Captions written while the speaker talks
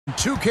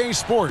2K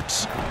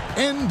Sports.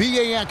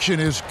 NBA action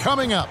is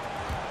coming up.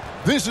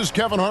 This is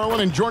Kevin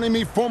Harlan, and joining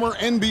me, former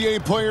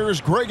NBA players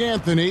Greg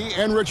Anthony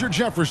and Richard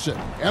Jefferson.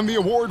 And the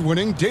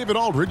award-winning David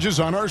Aldridge is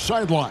on our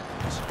sidelines.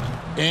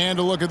 And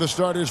a look at the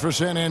starters for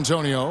San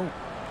Antonio.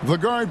 The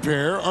guard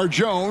pair are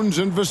Jones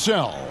and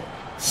Vassell.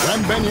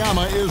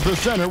 Wembanyama is the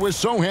center with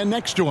Sohan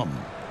next to him.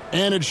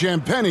 And it's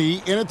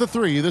Champagnie in at the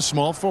 3, the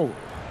small forward.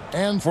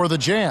 And for the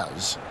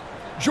Jazz,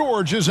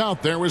 George is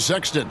out there with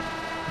Sexton.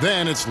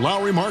 Then it's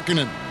Lauri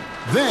Markkanen.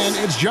 Then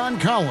it's John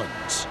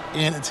Collins.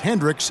 And it's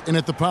Hendricks in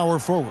at the power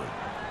forward.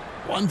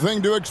 One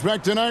thing to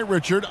expect tonight,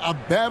 Richard, a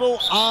battle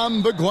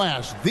on the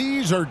glass.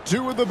 These are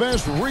two of the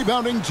best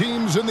rebounding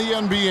teams in the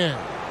NBA.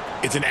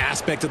 It's an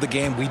aspect of the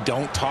game we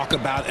don't talk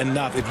about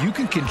enough. If you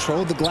can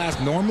control the glass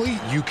normally,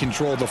 you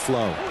control the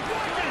flow.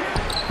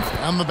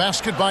 On the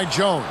basket by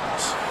Jones.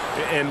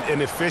 And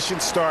an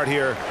efficient start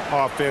here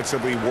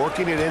offensively,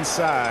 working it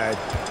inside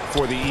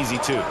for the easy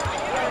 2.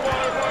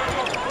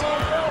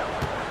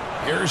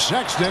 Here's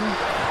Sexton.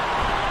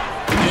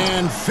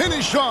 And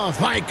finished off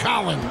by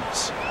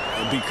Collins.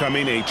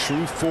 Becoming a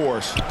true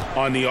force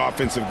on the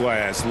offensive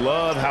glass.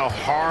 Love how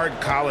hard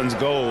Collins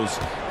goes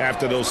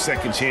after those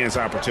second chance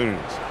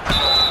opportunities.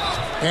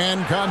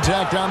 And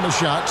contact on the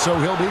shot, so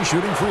he'll be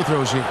shooting free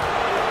throws here.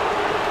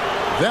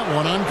 That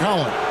one on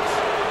Collins.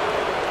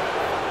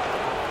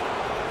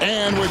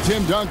 And with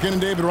Tim Duncan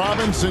and David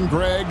Robinson,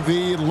 Greg,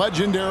 the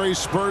legendary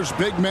Spurs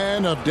big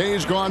man of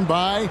days gone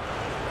by,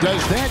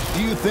 does that,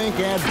 do you think,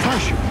 add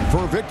pressure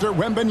for Victor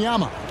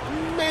Wembanyama?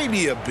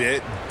 Maybe a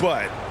bit,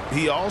 but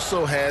he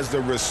also has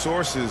the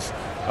resources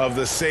of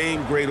the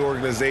same great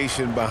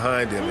organization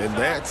behind him, and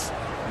that's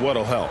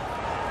what'll help.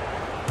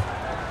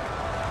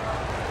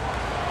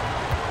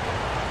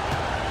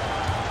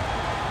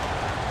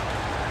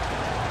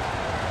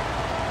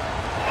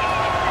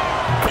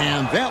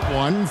 And that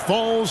one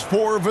falls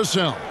for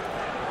Vassell.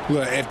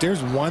 Look, if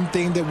there's one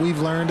thing that we've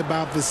learned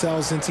about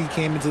Vassell since he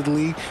came into the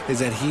league, is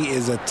that he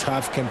is a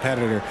tough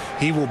competitor.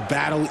 He will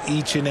battle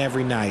each and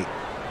every night.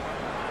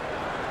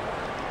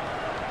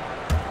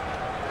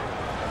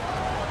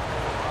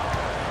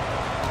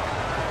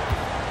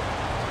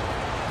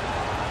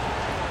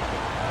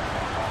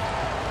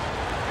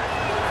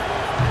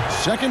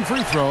 Second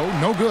free throw,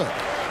 no good.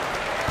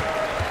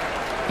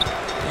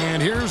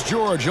 And here's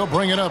George. He'll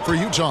bring it up for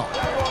Utah.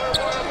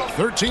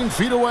 13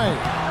 feet away.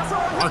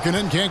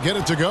 Markkanen can't get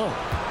it to go.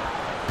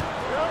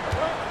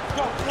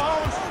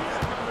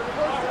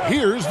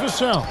 Here's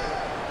Vassell.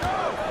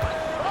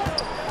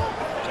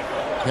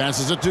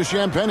 Passes it to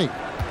Champagnie.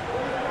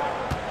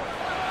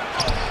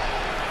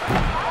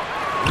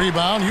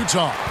 Rebound,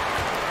 Utah.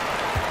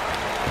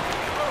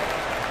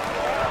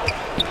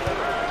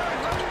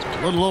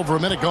 A little over a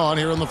minute gone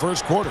here in the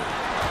first quarter.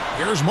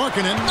 Here's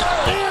Markkanen.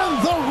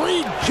 And the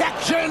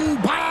rejection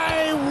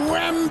by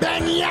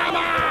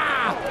Wembanyama.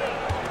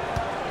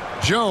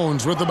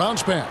 Jones with the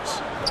bounce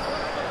pass.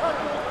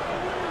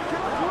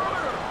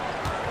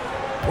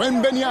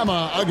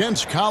 Wembanyama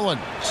against Collins.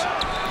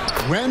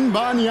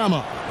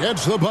 Wembanyama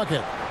gets the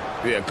bucket.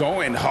 Yeah,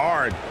 going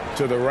hard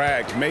to the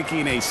rack,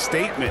 making a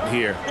statement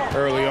here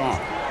early on.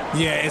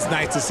 Yeah, it's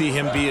nice to see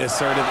him be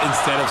assertive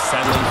instead of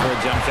settling for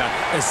a jump shot,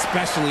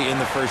 especially in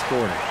the first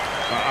quarter.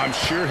 I'm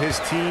sure his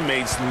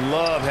teammates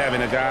love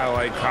having a guy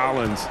like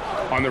Collins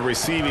on the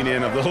receiving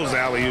end of those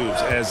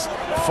alley-oops. As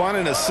fun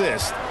an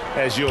assist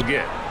as you'll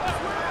get.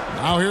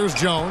 Now here's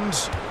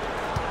Jones.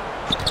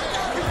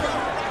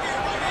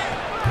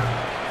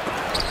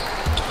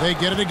 They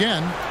get it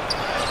again.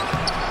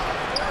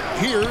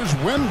 Here's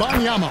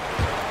Wembanyama.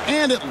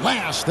 And at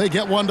last, they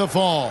get one to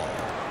fall.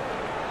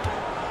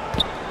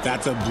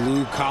 That's a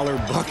blue-collar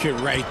bucket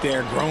right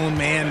there. Grown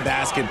man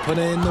basket. Put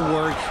in the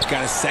work.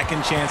 Got a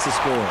second chance to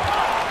score.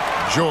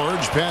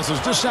 George passes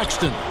to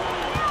Sexton.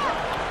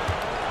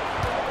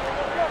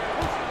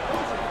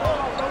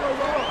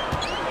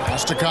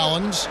 Pass to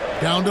Collins.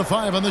 Down to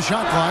 5 on the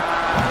shot clock.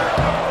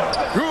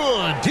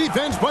 Good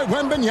defense by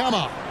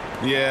Wembanyama.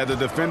 Yeah, the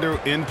defender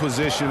in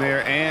position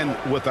there and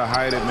with a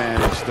height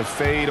advantage. The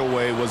fade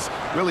away was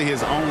really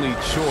his only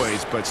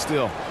choice, but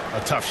still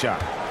a tough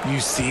shot. You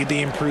see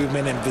the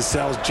improvement in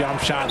Vassell's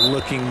jump shot,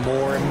 looking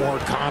more and more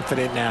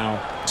confident now.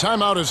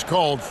 Timeout is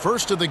called,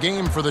 first of the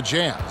game for the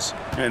Jazz.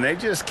 And they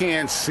just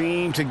can't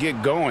seem to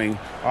get going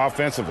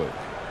offensively.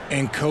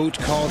 And coach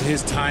called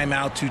his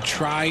timeout to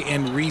try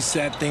and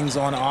reset things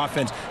on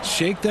offense.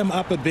 Shake them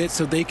up a bit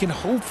so they can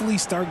hopefully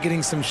start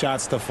getting some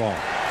shots to fall.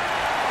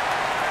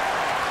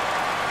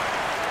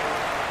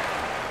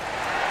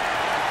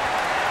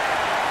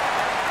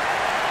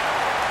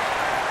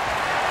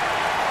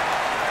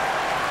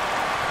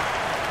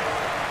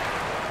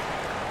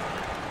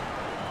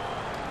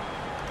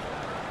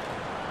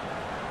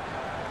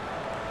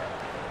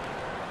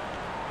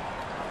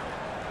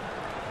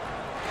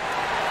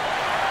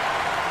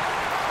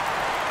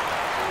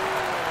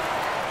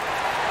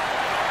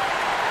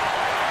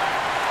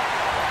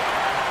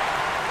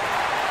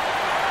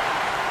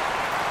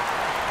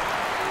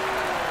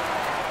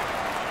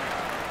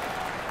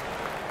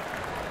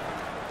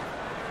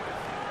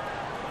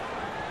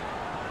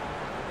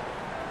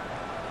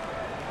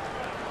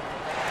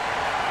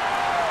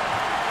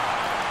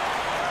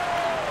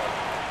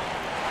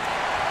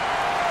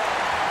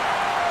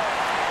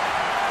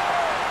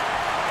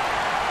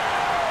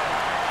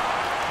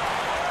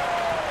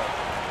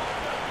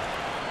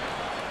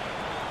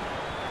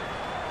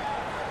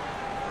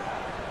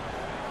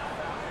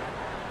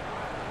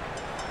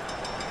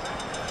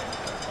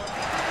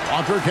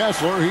 Walker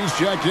Kessler, he's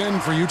checked in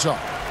for Utah.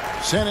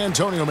 San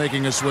Antonio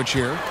making a switch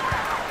here.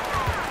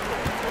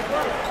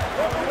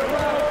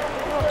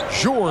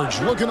 George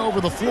looking over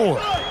the floor.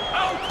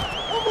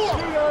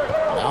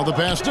 Now the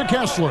pass to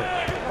Kessler.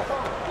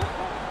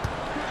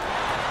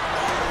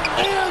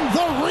 And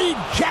the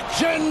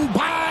rejection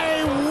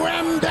by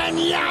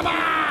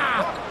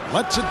Wembanyama.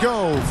 Lets it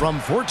go from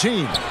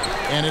 14.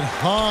 And it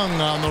hung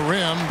on the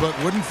rim, but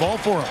wouldn't fall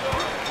for him.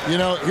 You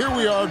know, here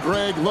we are,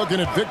 Greg, looking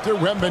at Victor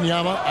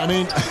Wembanyama. I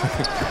mean,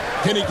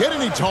 can he get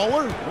any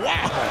taller?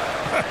 Wow.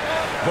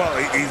 Well,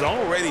 he's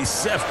already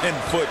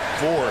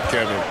 7'4",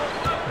 Kevin.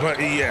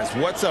 But yes,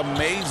 what's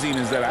amazing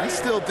is that I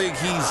still think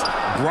he's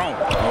grown,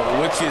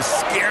 which is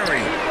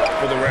scary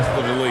for the rest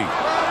of the league.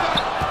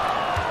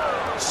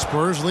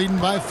 Spurs leading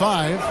by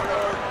 5.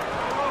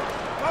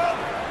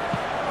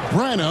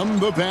 Branham,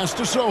 the pass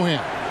to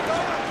Sohan.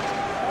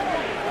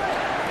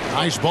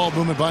 Nice ball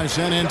movement by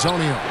San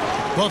Antonio.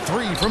 The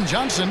 3 from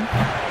Johnson.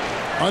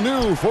 A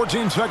new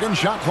 14-second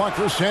shot clock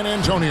for San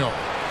Antonio.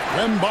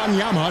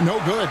 Wembanyama, no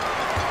good.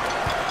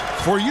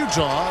 For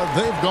Utah,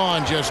 they've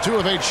gone just 2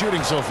 of 8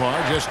 shooting so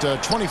far, just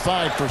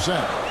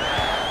 25%.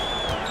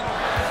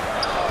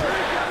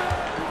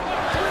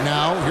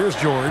 Now, here's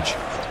George.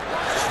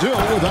 Still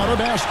without a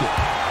basket.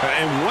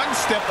 And one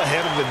step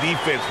ahead of the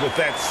defense with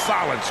that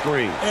solid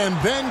screen. And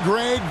then,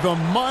 Greg, the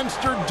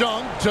monster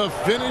dunk to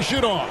finish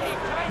it off.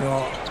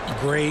 Well,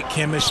 great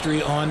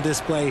chemistry on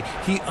display.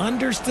 He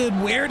understood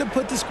where to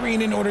put the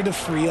screen in order to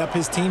free up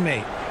his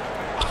teammate.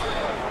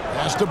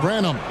 Pass to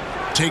Branham.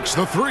 Takes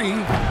the 3.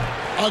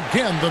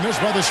 Again, the miss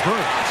by the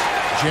Spurs.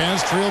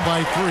 Jazz trail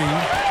by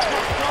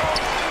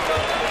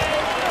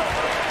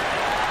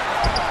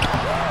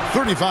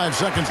 3. 35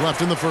 seconds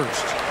left in the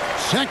first.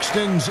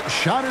 Sexton's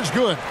shot is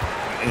good.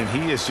 And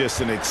he is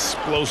just an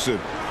explosive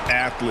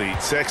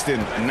athlete. Sexton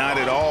not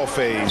at all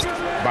fazed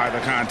by the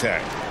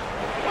contact.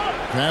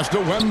 Pass to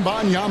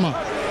Wembanyama.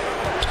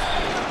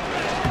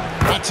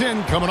 That's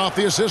in, coming off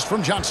the assist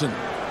from Johnson.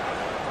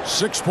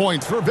 6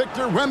 points for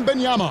Victor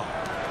Wembanyama.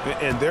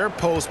 And their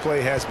post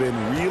play has been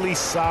really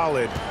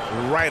solid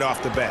right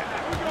off the bat.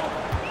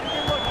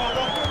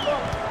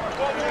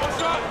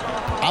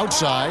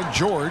 Outside,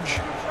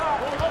 George.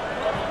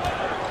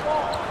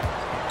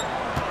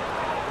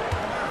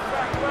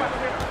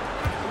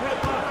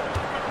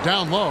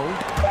 Down low.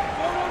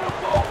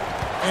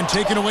 And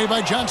taken away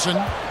by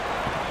Johnson.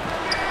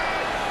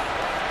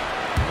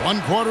 1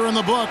 quarter in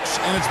the books,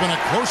 and it's been a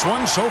close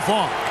one so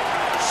far.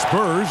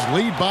 Spurs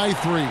lead by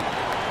 3.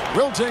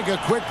 We'll take a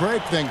quick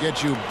break, then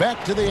get you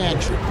back to the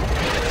action.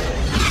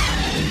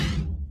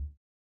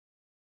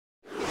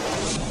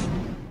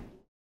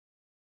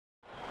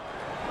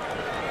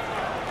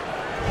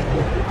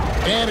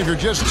 And if you're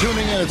just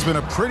tuning in, it's been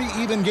a pretty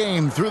even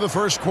game through the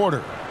first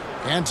quarter.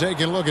 And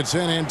taking a look at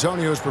San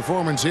Antonio's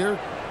performance here,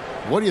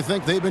 what do you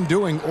think they've been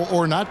doing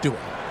or not doing?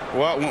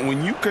 Well,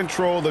 when you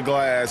control the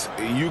glass,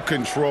 you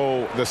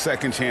control the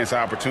second chance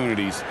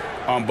opportunities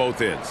on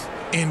both ends.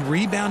 In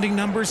rebounding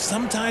numbers,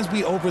 sometimes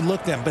we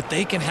overlook them, but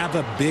they can have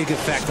a big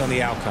effect on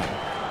the outcome.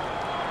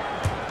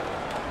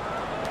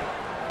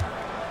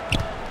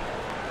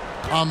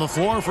 On the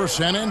floor for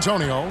San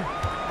Antonio,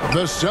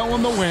 the cell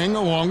in the wing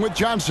along with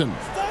Johnson.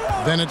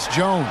 Then it's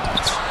Jones.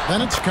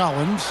 Then it's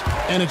Collins.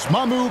 And it's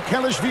Mamu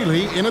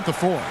Kelishvili in at the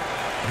 4.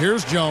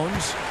 Here's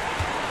Jones.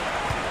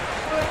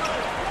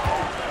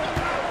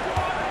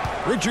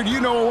 Richard, you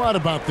know a lot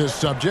about this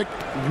subject.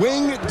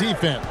 Wing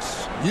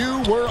defense.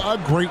 You were a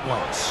great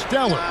one.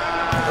 Stellar.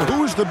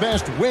 Who's the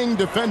best wing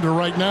defender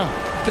right now?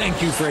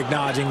 Thank you for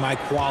acknowledging my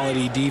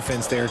quality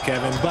defense there,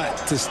 Kevin. But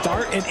to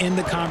start and end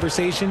the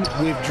conversation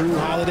with Drew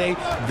Holiday,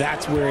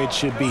 that's where it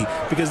should be.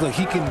 Because, look,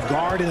 he can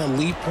guard an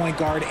elite point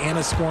guard and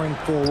a scoring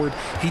forward.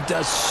 He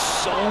does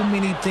so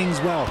many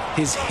things well.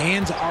 His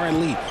hands are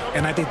elite.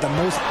 And I think the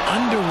most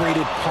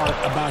underrated part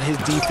about his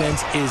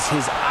defense is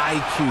his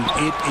IQ.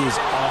 It is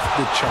off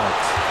the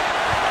charts.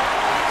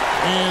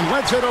 And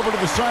let's head over to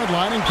the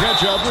sideline and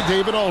catch up with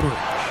David Aldridge.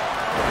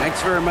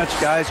 Thanks very much,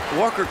 guys.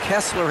 Walker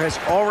Kessler has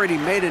already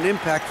made an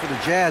impact for the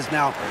Jazz.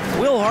 Now,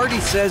 Will Hardy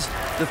says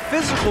the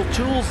physical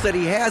tools that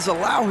he has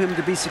allow him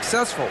to be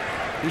successful.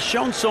 He's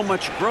shown so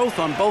much growth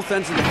on both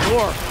ends of the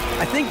floor.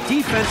 I think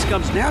defense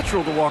comes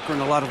natural to Walker in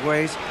a lot of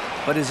ways,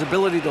 but his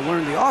ability to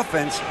learn the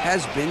offense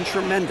has been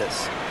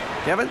tremendous.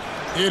 Kevin?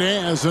 It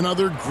has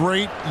another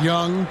great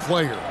young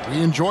player.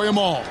 We enjoy them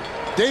all.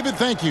 David,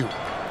 thank you.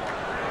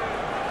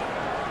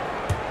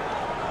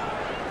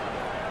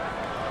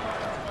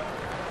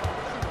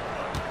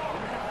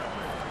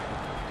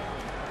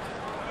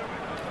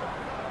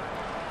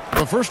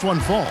 The first one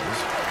falls.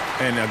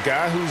 And a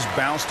guy who's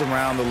bounced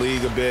around the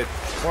league a bit,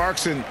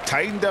 Clarkson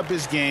tightened up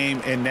his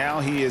game, and now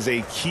he is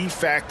a key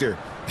factor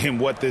in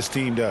what this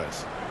team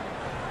does.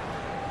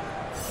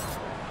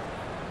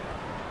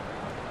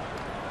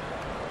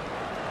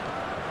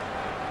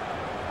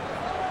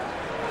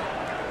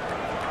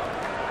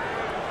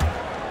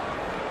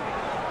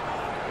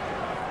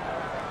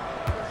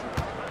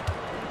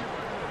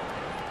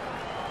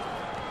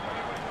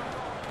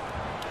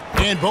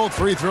 And both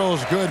free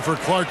throws good for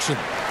Clarkson.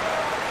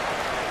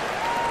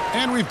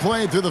 And we've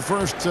played through the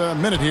first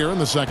minute here in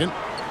the second.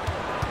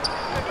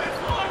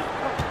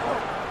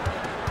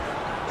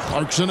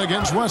 Clarkson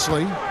against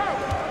Wesley.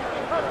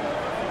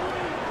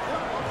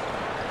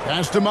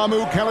 Pass to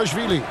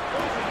Kalashvili.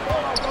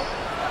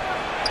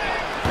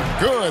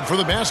 Good for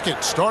the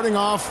basket. Starting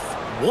off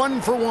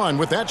 1 for 1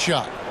 with that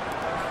shot.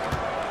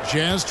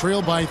 Jazz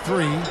trail by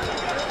 3.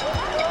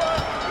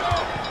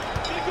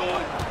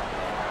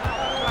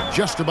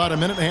 Just about a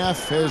minute and a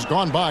half has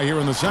gone by here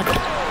in the second.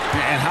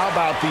 And how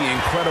about the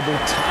incredible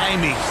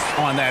timing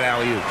on that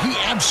alley-oop? He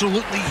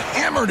absolutely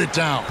hammered it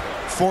down.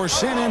 For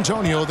San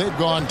Antonio, they've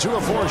gone 2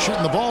 of 4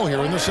 shooting the ball here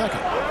in the second.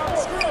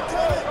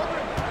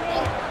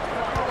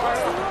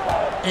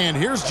 And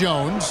here's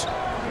Jones.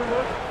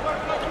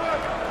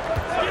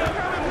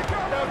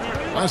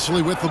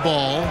 Wesley with the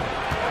ball.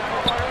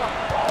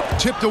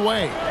 Tipped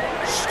away.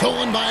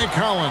 Stolen by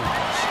Collins.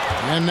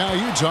 And now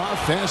Utah,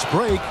 fast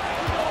break.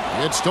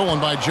 It's stolen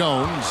by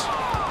Jones.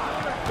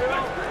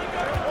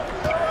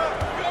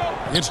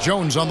 It's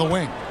Jones on the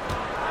wing.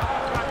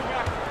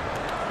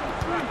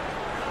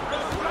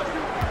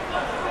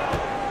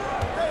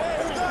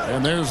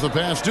 And there's the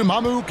pass to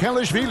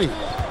Kalashvili.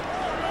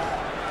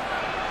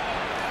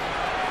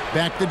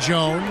 Back to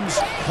Jones.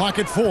 Clock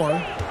at 4.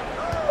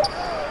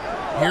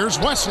 Here's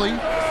Wesley.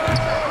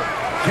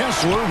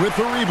 Kessler with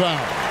the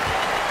rebound.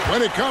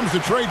 When it comes to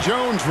Trey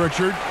Jones,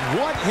 Richard,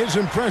 what has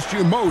impressed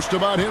you most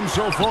about him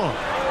so far?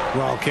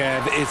 Well,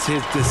 Kev, it's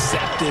his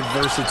deceptive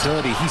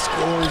versatility. He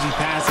scores, he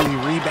passes, he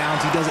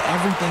rebounds, he does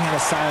everything at a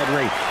solid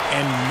rate.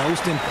 And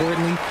most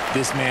importantly,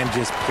 this man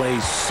just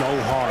plays so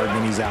hard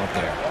when he's out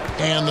there.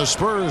 And the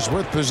Spurs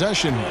with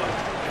possession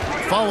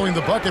following the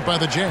bucket by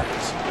the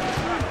Jazz.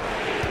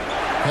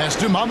 Pass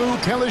to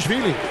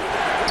Kalashvili.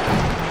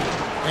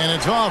 And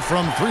it's off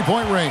from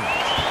three-point range.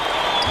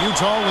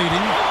 Utah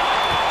leading.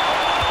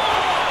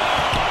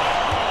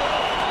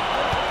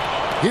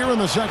 Here in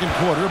the second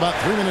quarter, about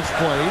 3 minutes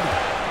played.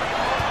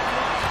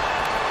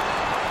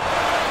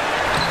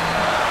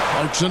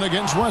 Clarkson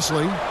against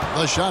Wesley.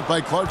 The shot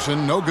by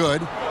Clarkson, no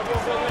good.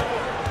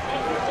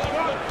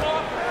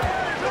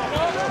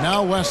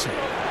 Now Wesley.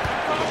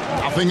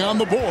 Nothing on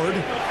the board.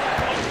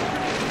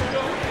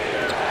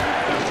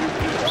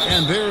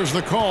 And there's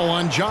the call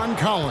on John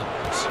Collins.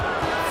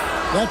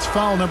 That's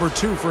foul number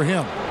 2 for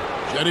him.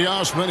 Cedi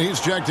Osman, he's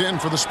checked in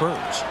for the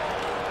Spurs.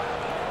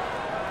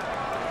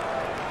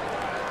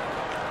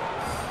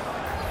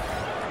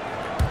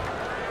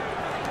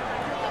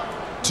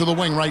 To the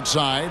wing right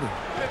side.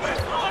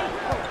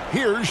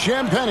 Here's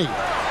Champagnie.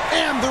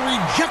 And the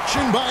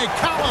rejection by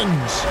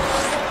Collins.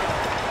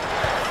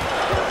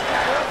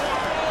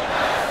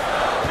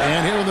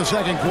 And here in the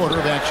second quarter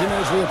of action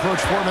as we approach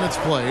 4 minutes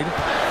played.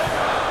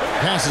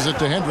 Passes it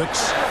to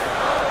Hendricks.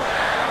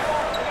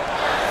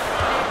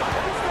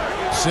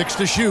 6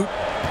 to shoot.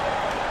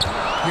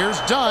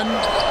 Here's Dunn.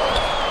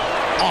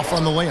 Off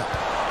on the layup.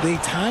 They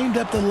timed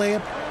up the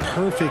layup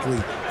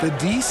perfectly. The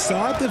D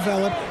saw it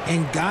develop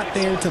and got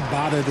there to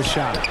bother the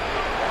shot.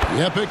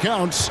 Yep, it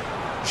counts.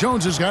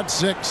 Jones has got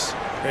 6.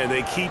 And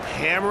they keep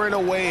hammering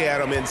away at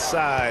him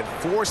inside,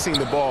 forcing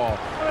the ball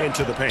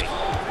into the paint.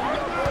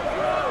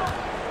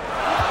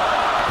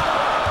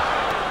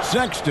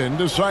 Sexton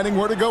deciding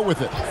where to go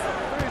with it.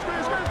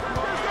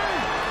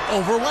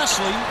 Over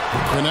Wesley.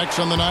 Connects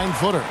on the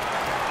 9-footer.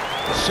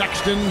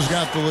 Sexton's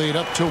got the lead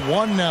up to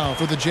 1 now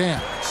for the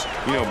Jazz.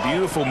 You know,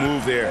 beautiful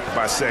move there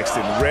by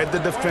Sexton. Read the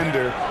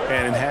defender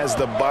and has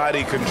the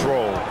body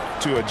control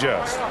to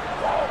adjust.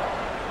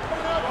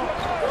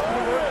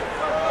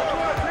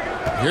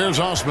 Here's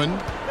Osman.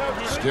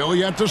 Still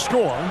yet to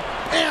score.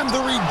 And the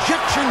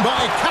rejection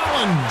by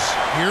Collins.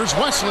 Here's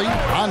Wesley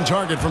on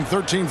target from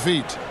 13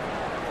 feet.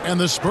 And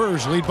the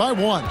Spurs lead by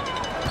 1.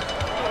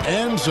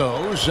 And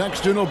so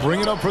Sexton will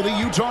bring it up for the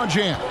Utah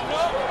Jazz.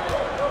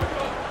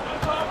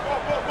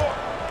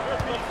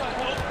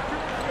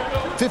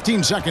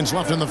 15 seconds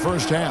left in the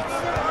first half.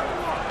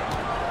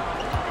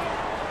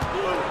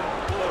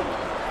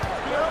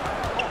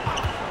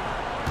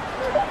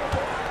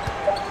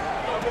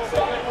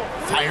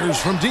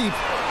 Fires from deep.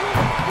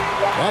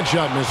 That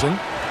shot missing.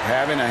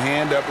 Having a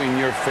hand up in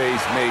your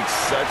face makes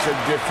such a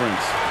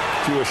difference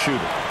to a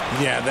shooter.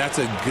 Yeah, that's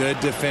a good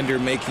defender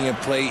making a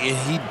play, and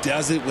he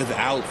does it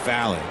without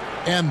fouling.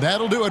 And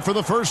that'll do it for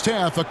the first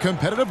half. A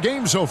competitive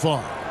game so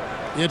far.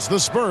 It's the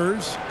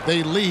Spurs.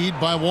 They lead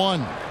by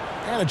 1.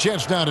 And a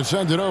chance now to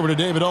send it over to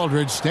David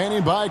Aldridge,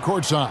 standing by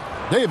courtside.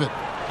 David.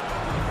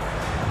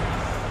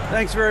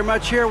 Thanks very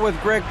much. Here with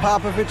Greg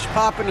Popovich.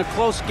 Pop, in a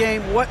close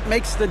game, what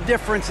makes the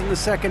difference in the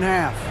second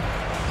half?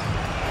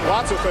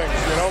 Lots of things,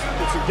 you know.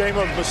 It's a game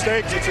of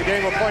mistakes. It's a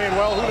game of playing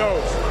well. Who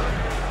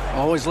knows?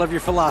 Always love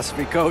your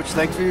philosophy, Coach.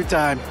 Thanks for your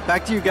time.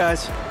 Back to you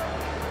guys.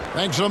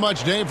 Thanks so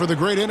much, Dave, for the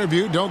great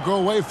interview. Don't go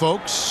away,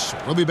 folks.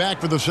 We'll be back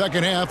for the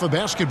second half of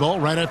basketball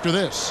right after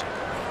this.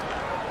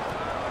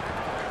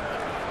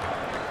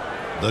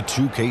 The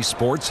 2K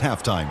Sports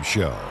Halftime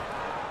Show.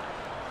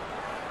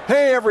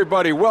 Hey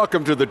everybody,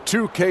 welcome to the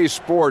 2K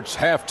Sports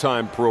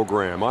halftime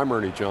program. I'm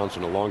Ernie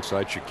Johnson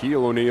alongside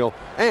Shaquille O'Neal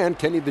and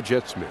Kenny the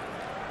Jet Smith.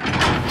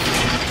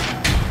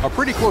 A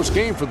pretty close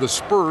game for the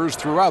Spurs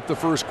throughout the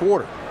first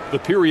quarter. The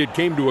period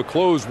came to a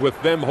close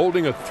with them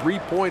holding a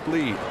 3-point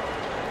lead.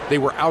 They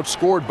were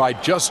outscored by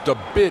just a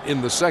bit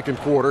in the second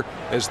quarter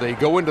as they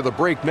go into the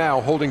break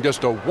now holding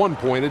just a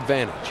 1-point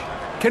advantage.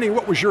 Kenny,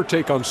 what was your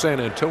take on San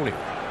Antonio?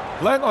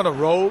 Playing on the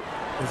road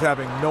is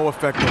having no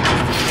effect on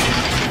this team.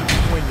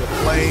 When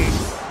you're playing,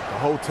 the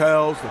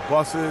hotels, the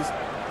buses,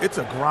 it's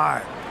a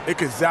grind. It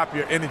can zap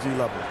your energy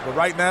level. But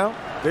right now,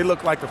 they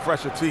look like the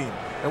fresher team.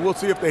 And we'll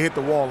see if they hit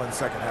the wall in the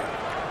second half.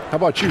 How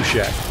about you,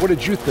 Shaq? What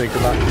did you think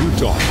about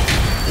Utah?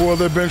 Well,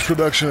 their bench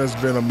production has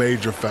been a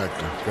major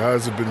factor.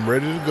 Guys have been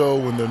ready to go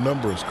when their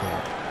number is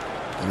called.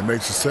 And it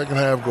makes the second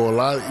half go a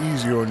lot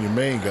easier on your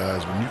main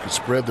guys when you can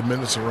spread the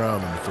minutes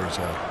around in the first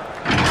half.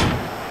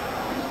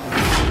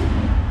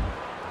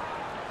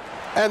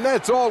 And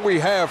that's all we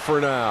have for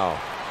now.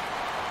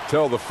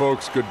 Tell the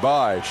folks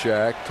goodbye,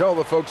 Shaq. Tell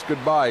the folks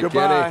goodbye,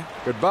 Goodbye. Kenny.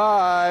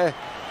 Goodbye.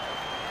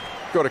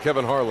 Go to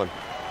Kevin Harlan.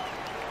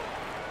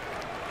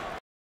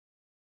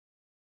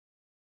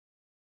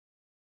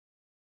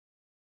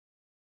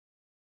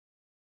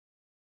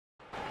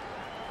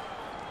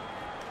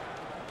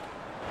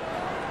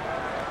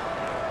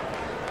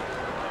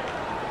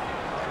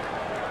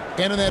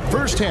 And in that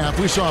first half,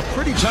 we saw a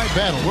pretty tight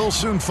battle. We'll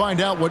soon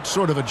find out what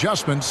sort of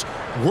adjustments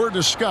were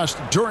discussed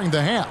during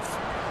the half.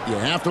 You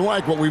have to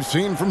like what we've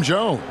seen from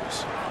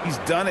Jones. He's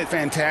done a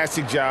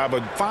fantastic job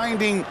of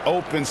finding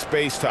open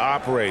space to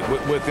operate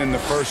within the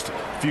first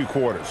few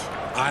quarters.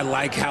 I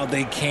like how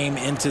they came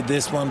into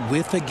this one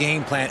with a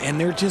game plan, and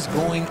they're just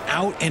going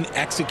out and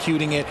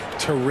executing it.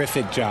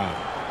 Terrific job.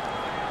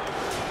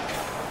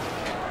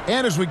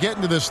 And as we get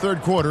into this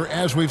third quarter,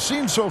 as we've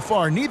seen so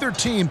far, neither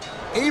team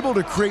able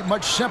to create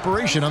much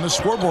separation on the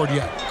scoreboard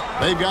yet.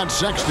 They've got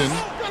Sexton,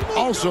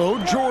 also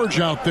George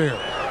out there.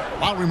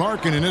 Lauri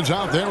Markkanen is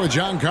out there with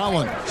John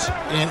Collins.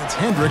 And it's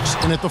Hendricks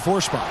in at the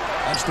 4 spot.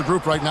 That's the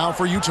group right now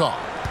for Utah.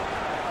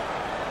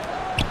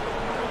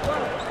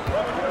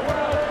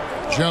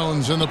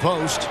 Jones in the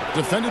post,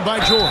 defended by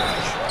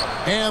George.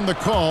 And the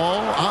call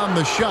on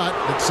the shot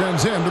that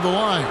sends him to the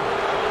line.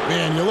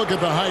 Man, you look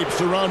at the hype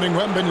surrounding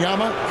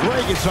Wembanyama.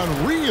 Greg, it's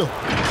unreal.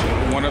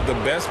 One of the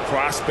best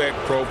prospect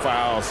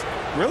profiles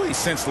really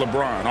since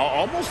LeBron.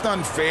 Almost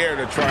unfair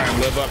to try and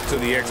live up to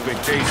the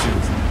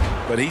expectations,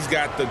 but he's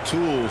got the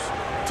tools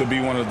to be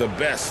one of the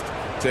best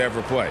to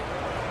ever play.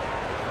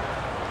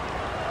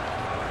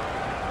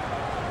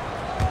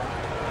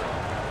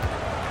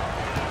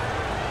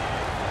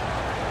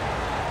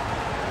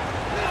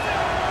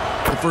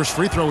 The first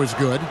free throw is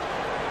good.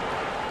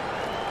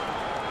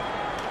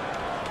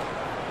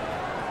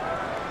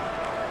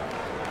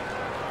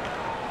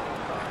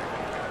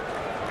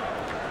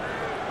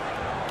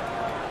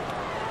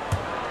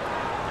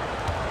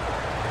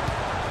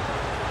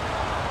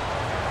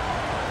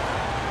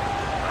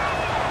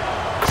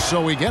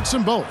 So he gets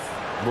them both.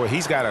 Boy,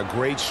 he's got a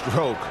great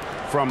stroke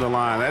from the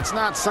line. That's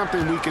not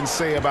something we can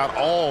say about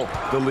all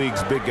the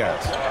league's big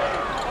guys.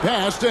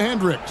 Pass to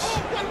Hendricks.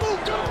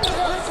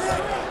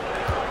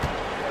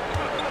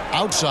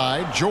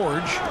 Outside,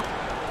 George.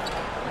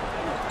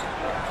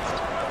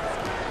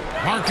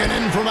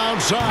 Markkanen from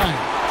outside.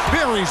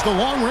 Buries the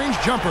long-range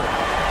jumper.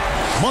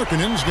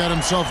 Markkanen's got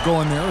himself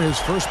going there. His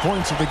first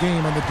points of the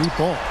game on the deep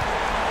ball.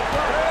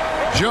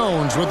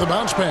 Jones with the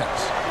bounce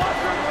pass.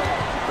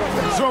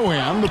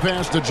 Zohan, the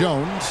pass to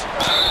Jones.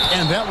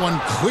 And that one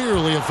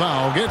clearly a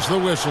foul. Gets the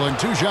whistle, and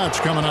 2 shots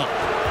coming up.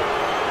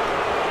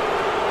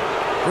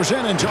 For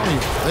San Antonio,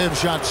 they have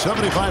shot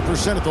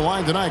 75% at the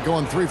line tonight,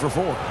 going 3 for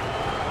 4.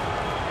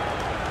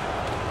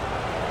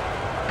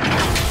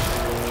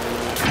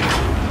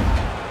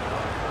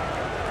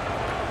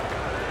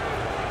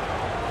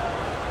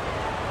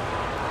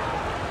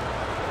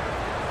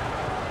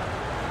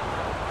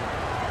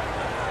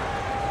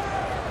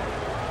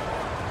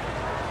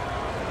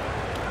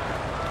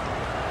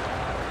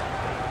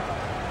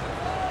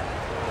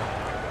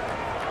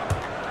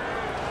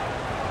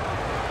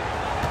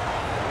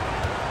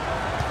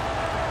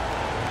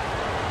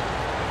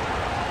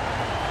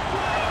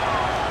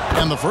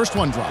 And the first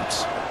one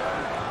drops.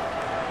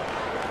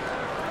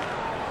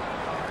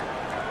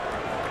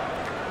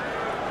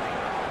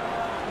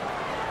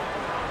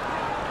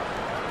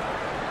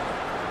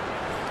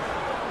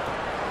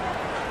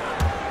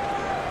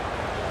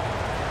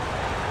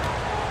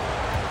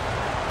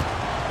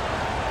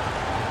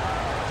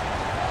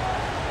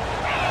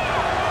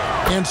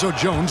 And so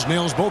Jones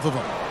nails both of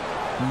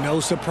them. No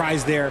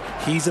surprise there.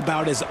 He's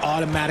about as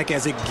automatic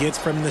as it gets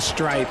from the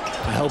stripe.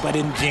 I hope I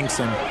didn't jinx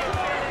him.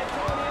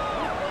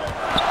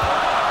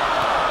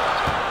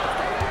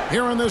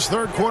 Here in this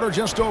third quarter,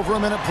 just over a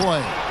minute play.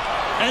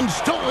 And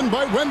stolen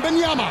by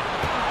Wembanyama.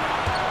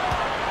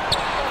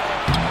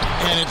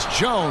 And it's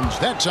Jones,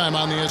 that time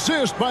on the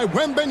assist by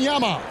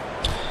Wembanyama.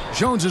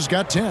 Jones has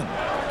got 10.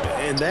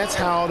 And that's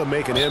how to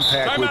make an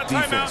impact with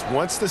defense.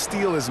 Once the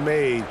steal is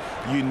made,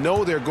 you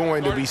know they're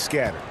going to be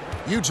scattered.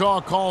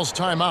 Utah calls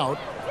timeout.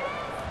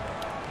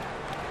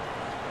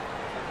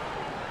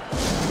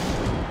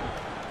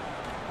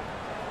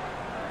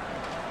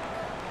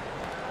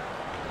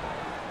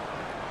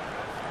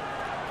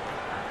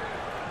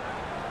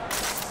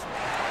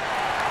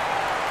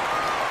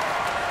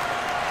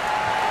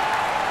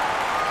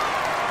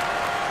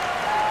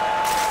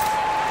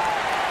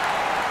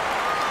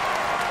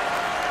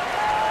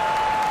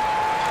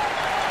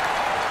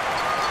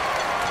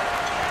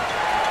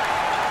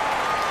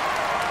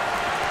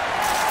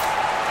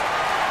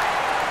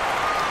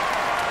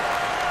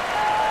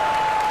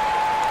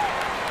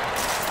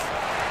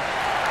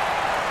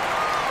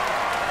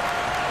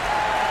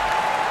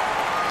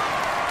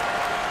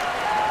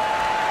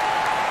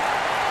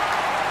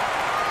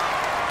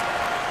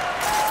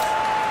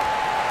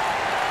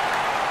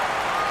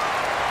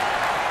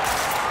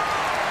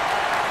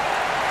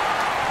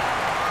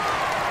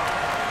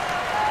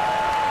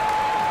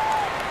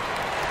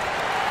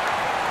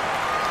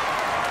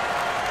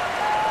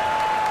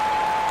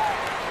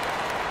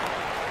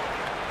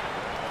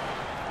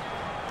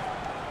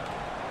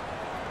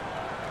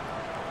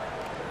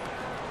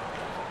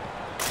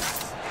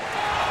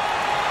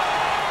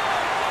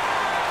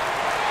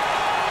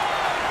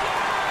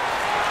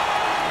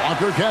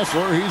 Walker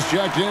Kessler, he's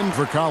checked in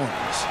for Collins.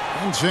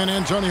 And San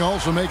Antonio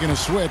also making a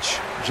switch.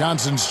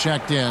 Johnson's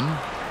checked in.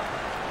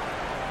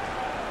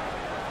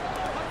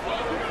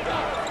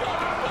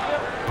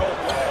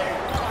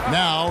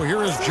 Now,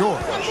 here is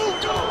George.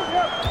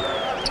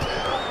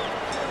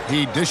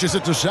 He dishes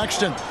it to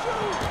Sexton.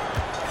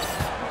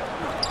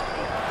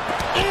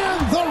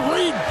 And the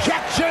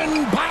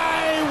rejection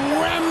by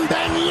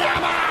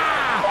Wembanyama.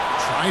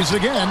 Tries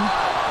again.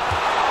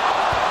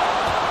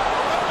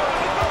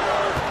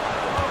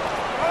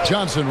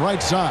 Johnson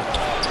right side.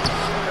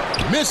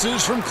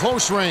 Misses from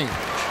close range.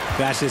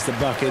 That's just a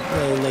bucket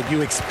like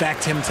you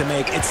expect him to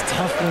make. It's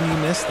tough when you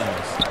miss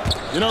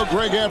those. You know,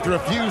 Greg, after a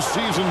few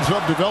seasons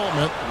of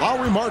development,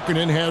 Lauri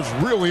Markkanen has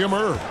really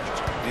emerged.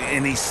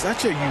 And he's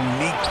such a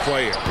unique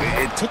player.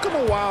 It took him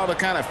a while to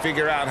kind of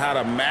figure out how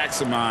to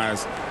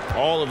maximize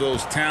all of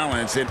those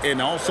talents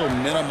and also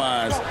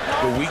minimize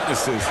the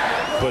weaknesses.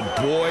 But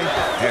boy,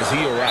 has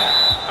he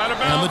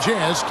arrived. And the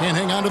Jazz can't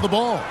hang on to the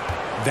ball.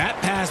 That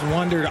pass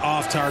wandered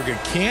off target.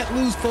 Can't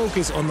lose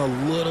focus on the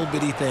little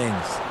bitty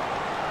things.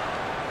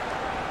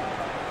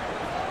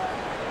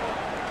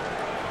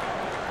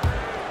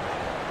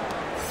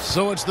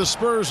 So it's the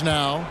Spurs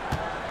now.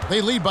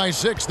 They lead by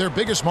 6, their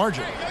biggest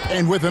margin.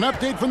 And with an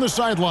update from the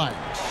sidelines,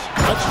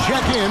 let's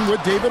check in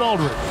with David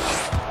Aldridge.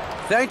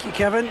 Thank you,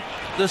 Kevin.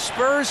 The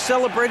Spurs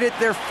celebrated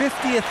their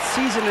 50th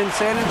season in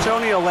San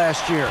Antonio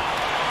last year.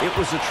 It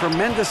was a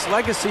tremendous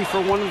legacy for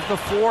one of the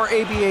 4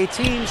 ABA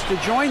teams to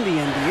join the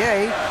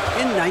NBA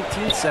in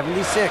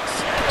 1976.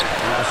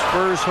 And the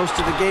Spurs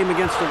hosted a game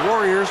against the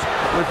Warriors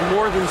with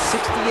more than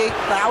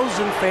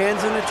 68,000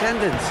 fans in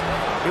attendance.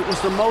 It was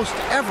the most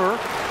ever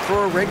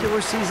for a regular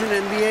season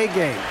NBA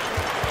game.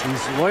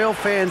 These loyal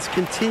fans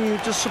continue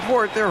to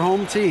support their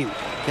home team.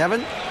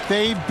 Kevin?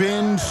 They've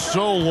been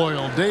so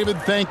loyal.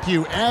 David, thank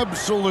you.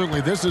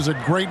 Absolutely. This is a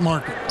great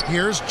market.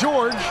 Here's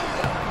George.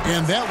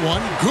 And that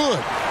one,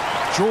 good.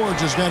 George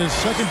has got his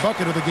second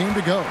bucket of the game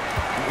to go.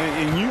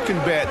 And you can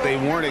bet they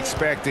weren't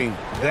expecting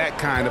that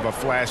kind of a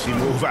flashy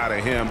move out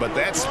of him, but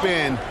that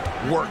spin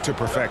worked to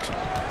perfection.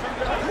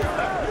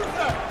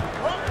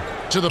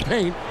 To the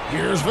paint,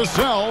 here's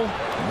Vassell.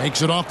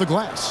 Makes it off the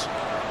glass.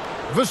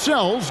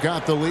 Vassell's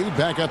got the lead,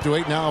 back up to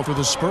 8 now for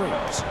the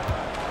Spurs.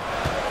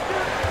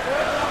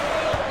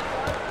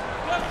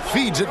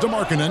 Feeds it to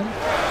Markkanen.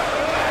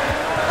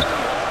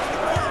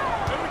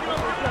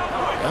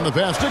 And the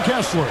pass to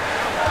Kessler.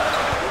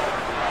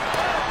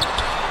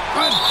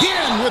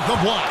 Again with the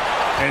block.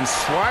 And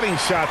swatting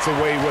shots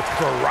away with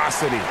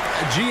ferocity.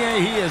 GA,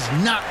 he is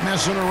not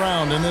messing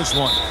around in this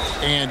one.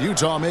 And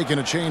Utah making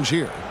a change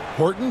here.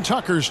 Horton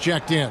Tucker's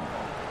checked in.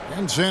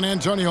 And San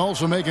Antonio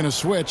also making a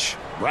switch.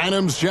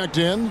 Branham's checked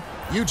in.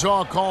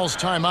 Utah calls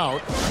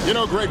timeout. You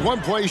know, Greg,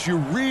 one place you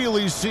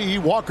really see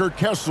Walker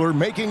Kessler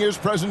making his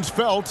presence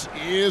felt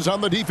is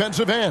on the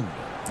defensive end.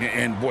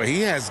 And boy,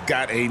 he has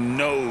got a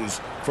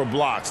nose for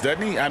blocks,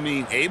 doesn't he? I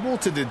mean, able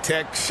to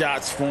detect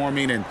shots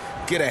forming and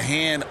get a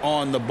hand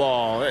on the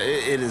ball.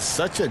 It is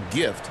such a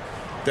gift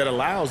that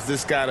allows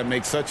this guy to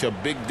make such a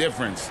big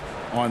difference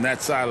on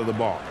that side of the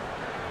ball.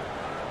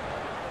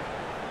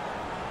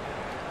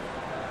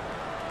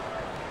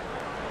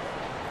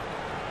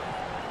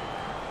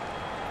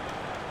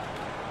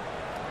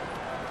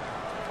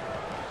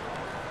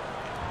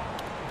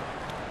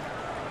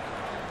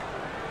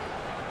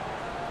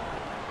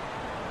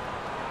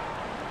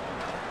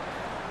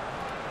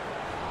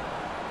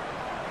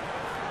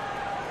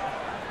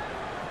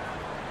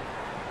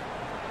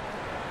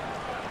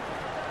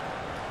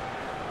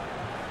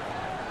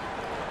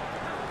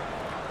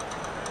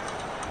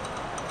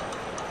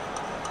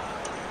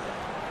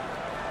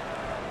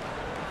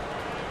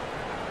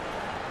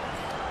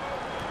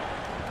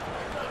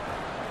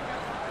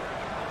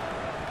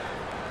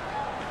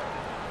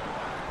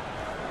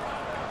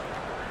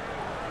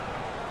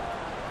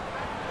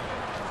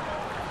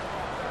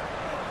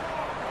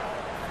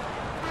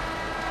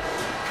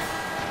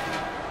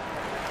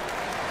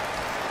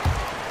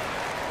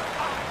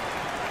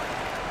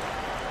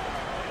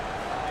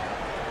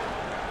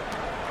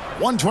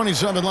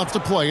 1:27 left to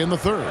play in the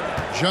third.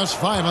 Just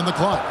 5 on the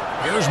clock.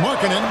 Here's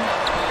Markkanen.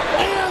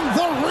 And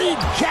the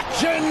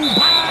rejection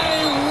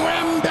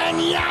by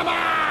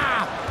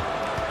Wembanyama.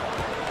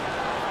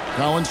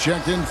 Collins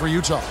checked in for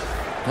Utah.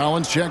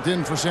 Collins checked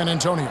in for San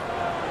Antonio.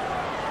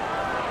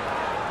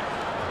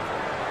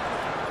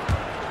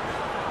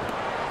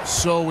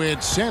 So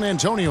it's San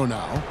Antonio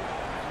now.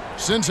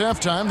 Since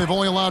halftime, they've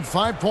only allowed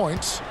 5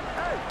 points.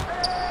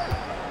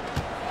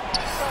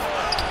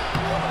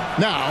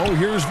 Now,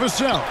 here's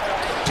Vassell.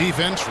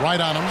 Defense right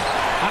on him.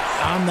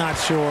 I'm not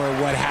sure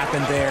what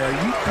happened there.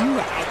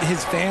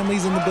 His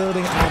family's in the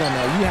building. I don't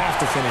know. You have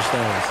to finish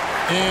those.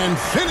 And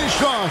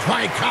finished off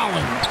by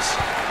Collins.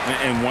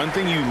 And one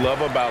thing you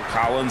love about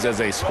Collins as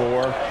a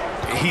scorer,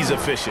 he's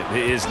efficient.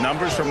 His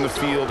numbers from the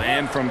field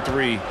and from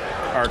three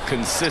are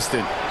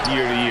consistent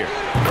year to year.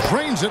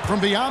 Trains it from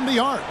beyond the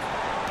arc.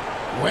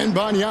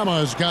 Wembanyama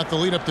has got the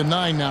lead up to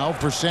 9 now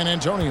for San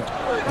Antonio.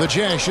 The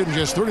Jazz shooting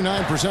just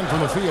 39%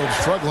 from the field,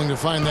 struggling to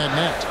find that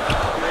net.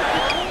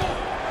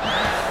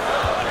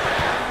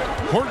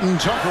 Horton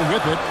Tucker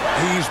with it.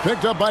 He's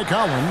picked up by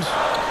Collins.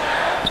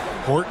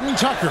 Horton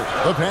Tucker,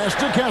 the pass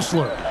to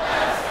Kessler.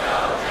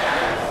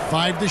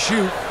 5 to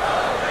shoot.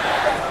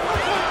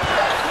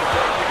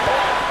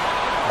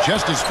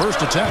 Just his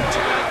first attempt.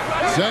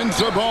 Sends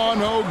the ball,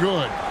 no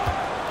good.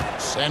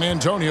 San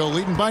Antonio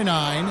leading by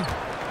 9.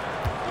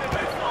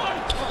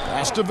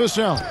 Pass to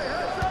Vassell.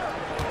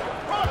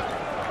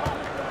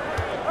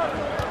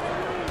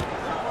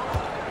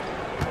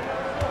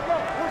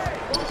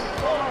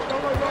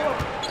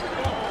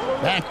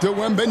 Back to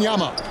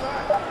Wembanyama.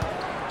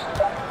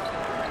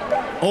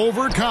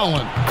 Over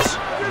Collins.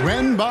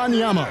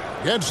 Wembanyama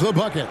gets the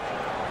bucket.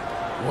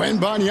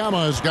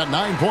 Wembanyama has got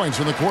 9 points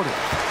in the quarter.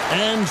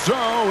 And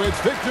so it's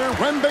Victor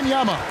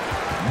Wembanyama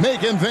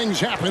making things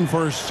happen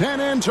for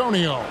San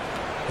Antonio.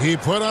 He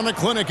put on a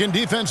clinic in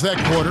defense that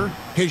quarter.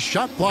 His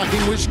shot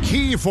blocking was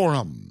key for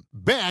him.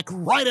 Back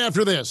right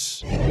after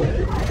this.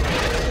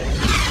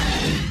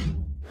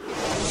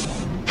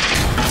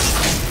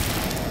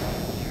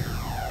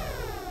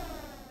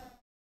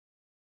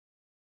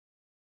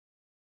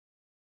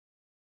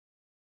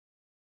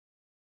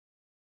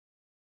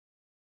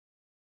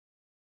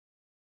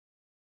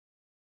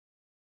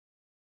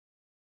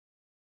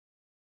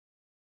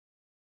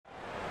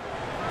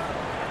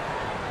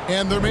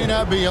 And there may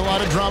not be a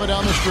lot of drama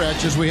down the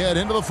stretch as we head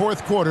into the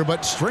fourth quarter,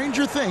 but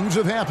stranger things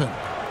have happened.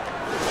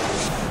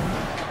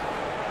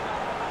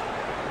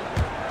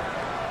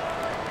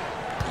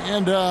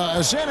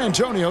 And San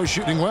Antonio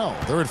shooting well.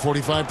 They're at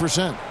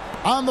 45%.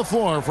 On the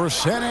floor for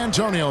San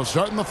Antonio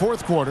starting the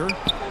fourth quarter.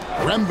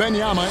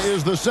 Wembanyama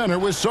is the center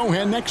with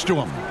Sohan next to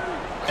him.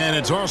 And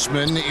it's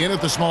Osman in at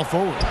the small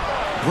forward.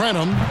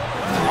 Brenham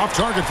off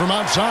target from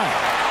outside.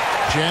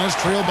 Jazz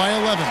trail by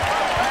 11.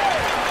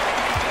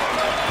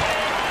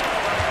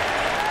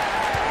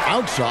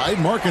 Outside,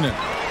 Markkanen.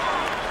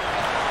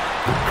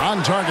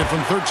 On target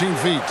from 13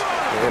 feet.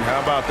 And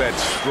how about that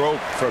stroke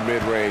from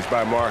mid-range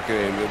by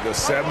Markkanen? The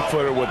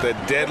 7-footer with a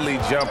deadly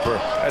jumper.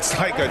 That's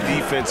like a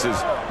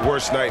defense's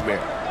worst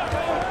nightmare.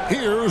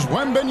 Here's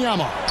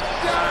Wembanyama.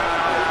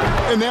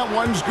 And that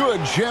one's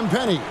good,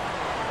 Champagnie.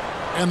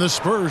 And the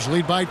Spurs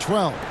lead by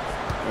 12.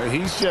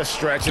 He's just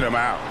stretching them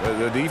out.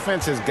 The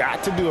defense has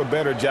got to do a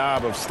better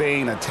job of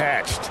staying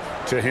attached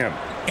to him.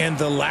 And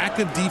the lack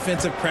of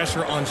defensive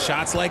pressure on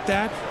shots like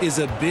that is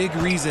a big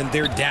reason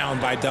they're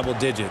down by double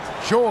digits.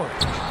 George.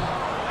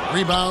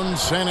 Rebound,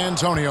 San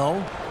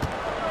Antonio.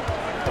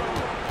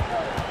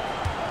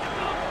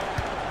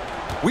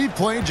 We've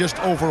played just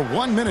over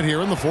 1 minute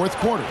here in the fourth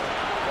quarter.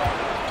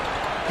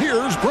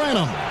 Here's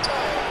Branham.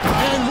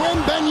 And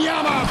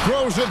Wembanyama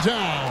throws it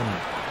down.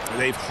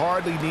 They've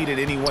hardly needed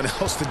anyone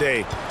else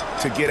today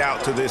to get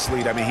out to this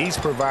lead. I mean, he's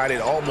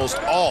provided almost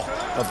all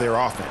of their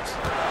offense.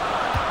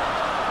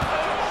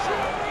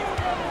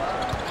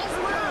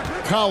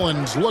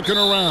 Collins looking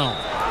around.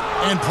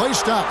 And play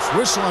stops.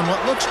 Whistle on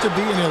what looks to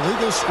be an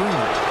illegal screen.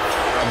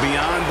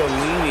 Beyond the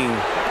leaning,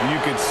 you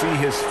could see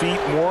his feet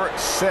more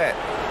set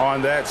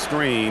on that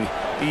screen.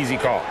 Easy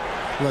call.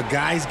 Look,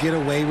 guys get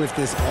away with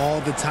this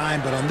all the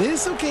time, but on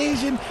this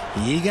occasion,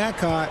 he got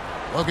caught.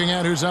 Looking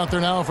at who's out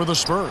there now for the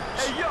Spurs.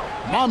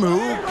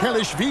 Mamu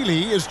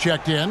Kelishvili is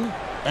checked in.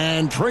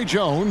 And Trey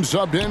Jones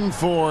subbed in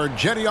for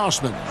Jetty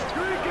Osman.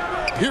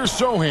 Here's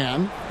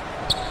Sohan.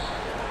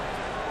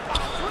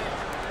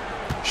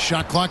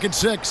 Shot clock at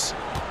 6.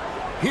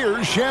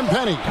 Here's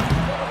Champagnie.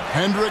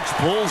 Hendricks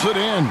pulls it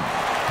in.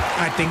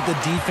 I think the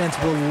defense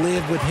will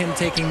live with him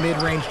taking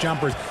mid-range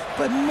jumpers,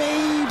 but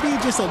maybe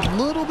just a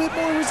little bit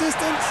more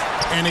resistance.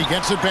 And he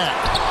gets it back.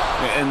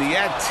 And the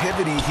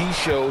activity he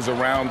shows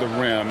around the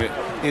rim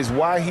is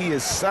why he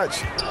is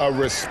such a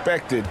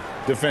respected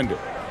defender.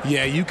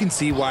 Yeah, you can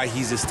see why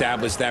he's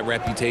established that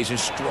reputation.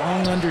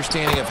 Strong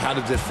understanding of how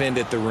to defend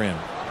at the rim.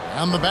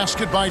 On the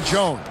basket by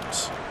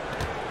Jones.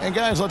 And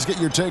guys, let's get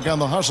your take on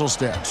the hustle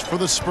stats for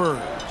the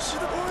Spurs.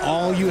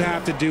 All you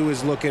have to do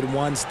is look at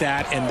one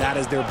stat, and that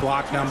is their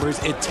block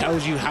numbers. It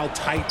tells you how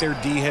tight their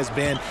D has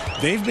been.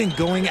 They've been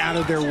going out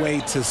of their way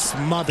to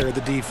smother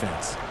the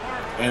defense.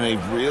 And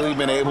they've really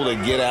been able to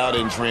get out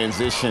in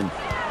transition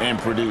and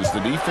produce. The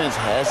defense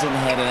hasn't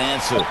had an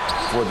answer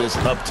for this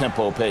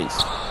up-tempo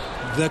pace.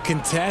 The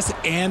contest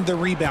and the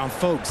rebound,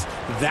 folks,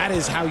 that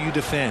is how you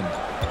defend.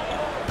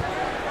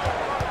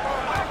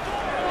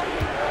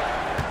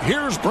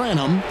 Here's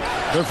Branham,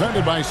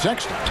 defended by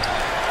Sexton.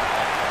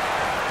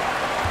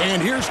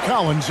 And here's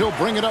Collins. He'll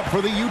bring it up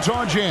for the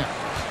Utah Jazz.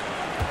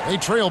 They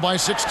trail by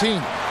 16,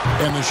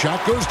 and the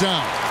shot goes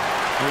down.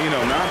 You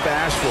know, not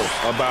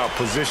bashful about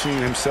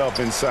positioning himself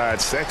inside.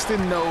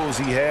 Sexton knows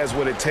he has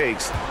what it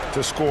takes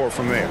to score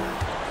from there.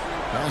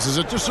 Passes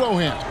it to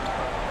Sohan.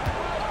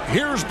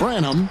 Here's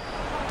Branham.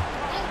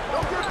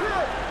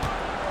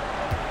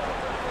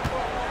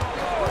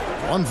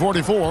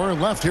 1:44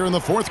 left here in the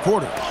fourth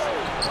quarter.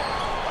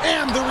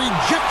 And the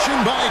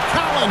rejection by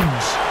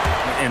Collins.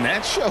 And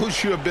that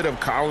shows you a bit of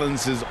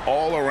Collins'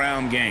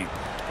 all-around game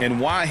and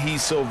why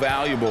he's so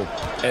valuable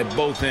at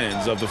both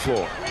ends of the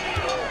floor.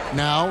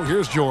 Now,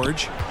 here's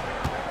George.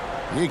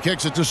 He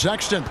kicks it to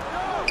Sexton.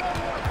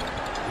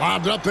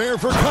 Lobbed up there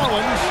for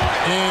Collins.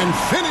 And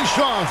finished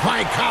off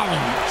by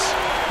Collins.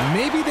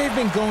 Maybe they've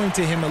been going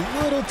to him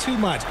a little too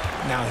much.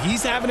 Now,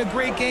 he's having a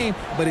great game,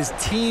 but his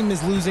team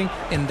is losing,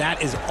 and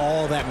that is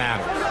all that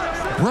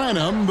matters.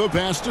 Branham, the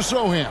pass to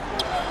Sohan.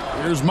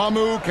 Here's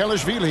Mamu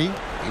Kelishvili.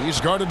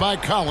 He's guarded by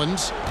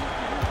Collins.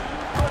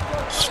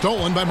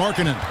 Stolen by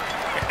Markkanen.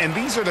 And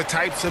these are the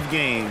types of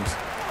games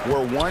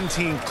where one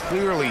team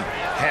clearly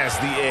has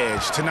the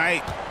edge.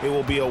 Tonight, it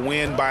will be a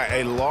win by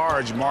a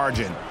large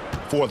margin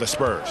for the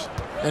Spurs.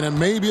 And it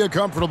may be a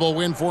comfortable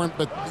win for him,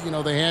 but, you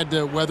know, they had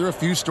to weather a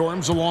few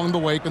storms along the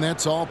way, and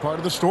that's all part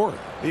of the story.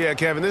 Yeah,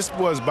 Kevin, this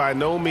was by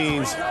no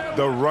means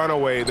the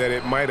runaway that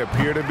it might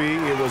appear to be.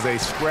 It was a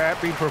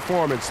scrappy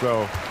performance,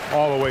 though,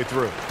 all the way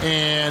through.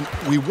 And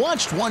we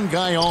watched one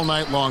guy all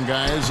night long,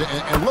 guys,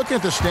 and looking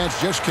at the stats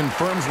just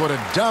confirms what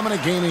a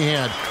dominant game he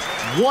had.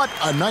 What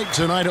a night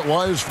tonight it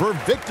was for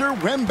Victor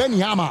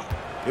Wembanyama.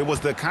 It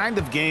was the kind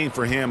of game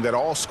for him that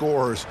all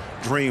scorers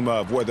dream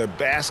of, where the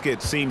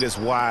basket seemed as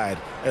wide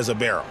as a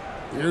barrel.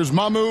 Here's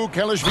Mamu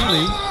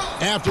Kelishvili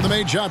after the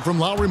made shot from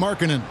Lauri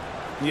Markkanen.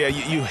 Yeah,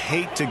 you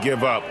hate to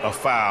give up a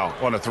foul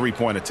on a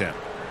three-point attempt.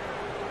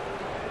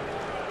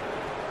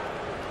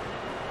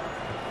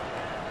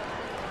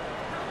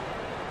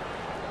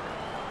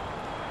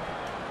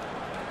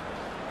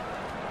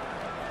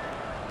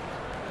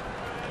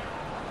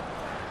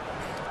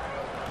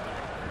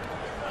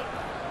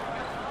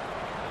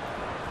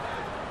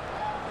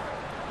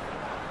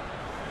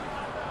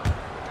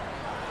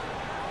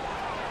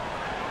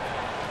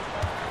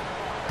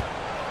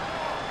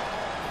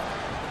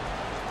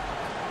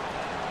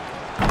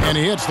 And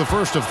he hits the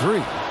first of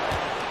three.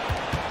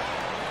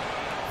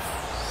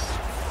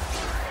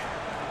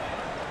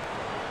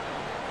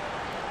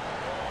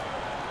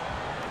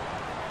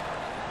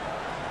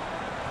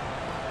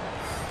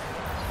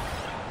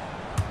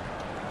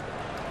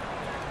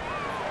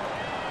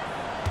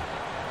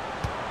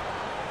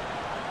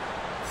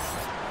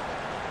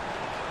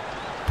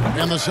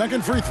 And the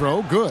second free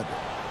throw, good.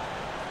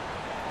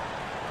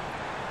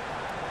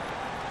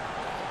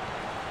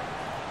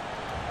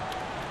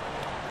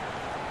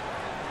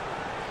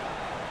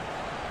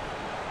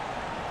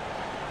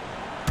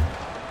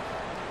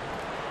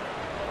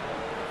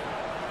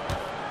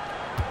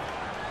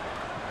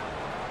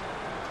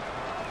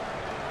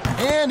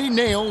 And he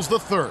nails the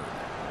third.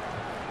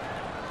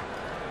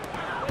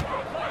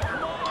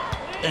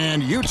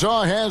 And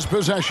Utah has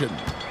possession.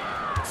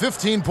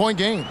 15-point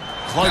game.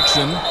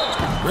 Clarkson,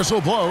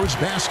 whistle blows,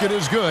 basket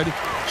is good.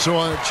 So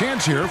a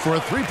chance here for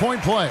a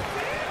three-point play.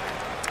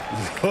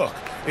 Look,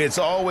 it's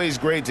always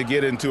great to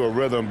get into a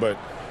rhythm, but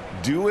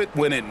do it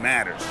when it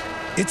matters.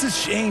 It's a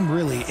shame,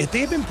 really. If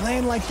they'd been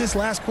playing like this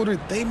last quarter,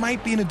 they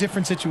might be in a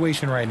different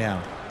situation right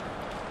now.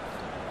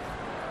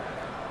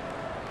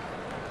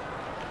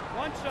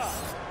 One shot.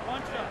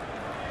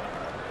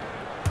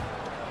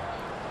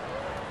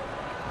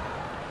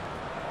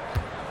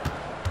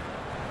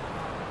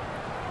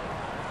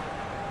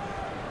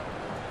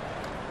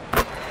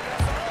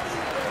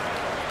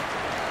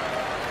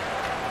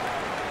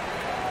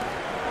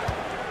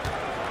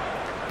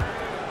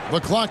 The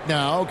clock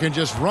now can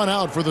just run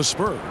out for the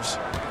Spurs.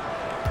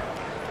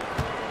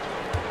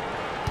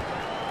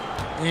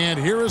 And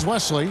here is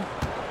Wesley.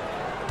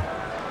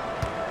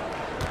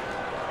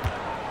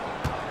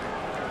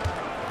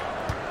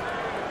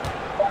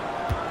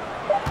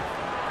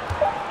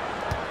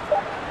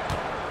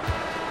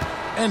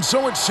 And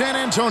so it's San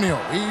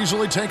Antonio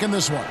easily taking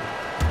this one.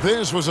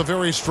 This was a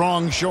very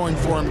strong showing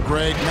for him,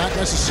 Greg. Not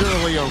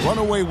necessarily a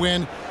runaway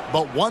win,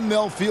 but one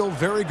they'll feel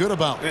very good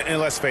about. And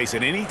let's face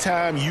it,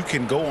 anytime you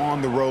can go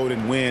on the road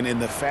and win in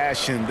the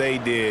fashion they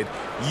did,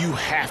 you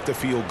have to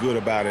feel good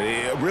about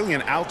it. Really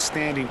an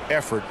outstanding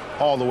effort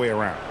all the way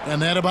around.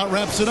 And that about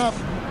wraps it up.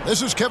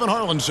 This is Kevin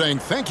Harlan saying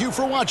thank you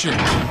for watching,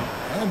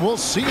 and we'll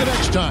see you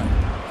next time.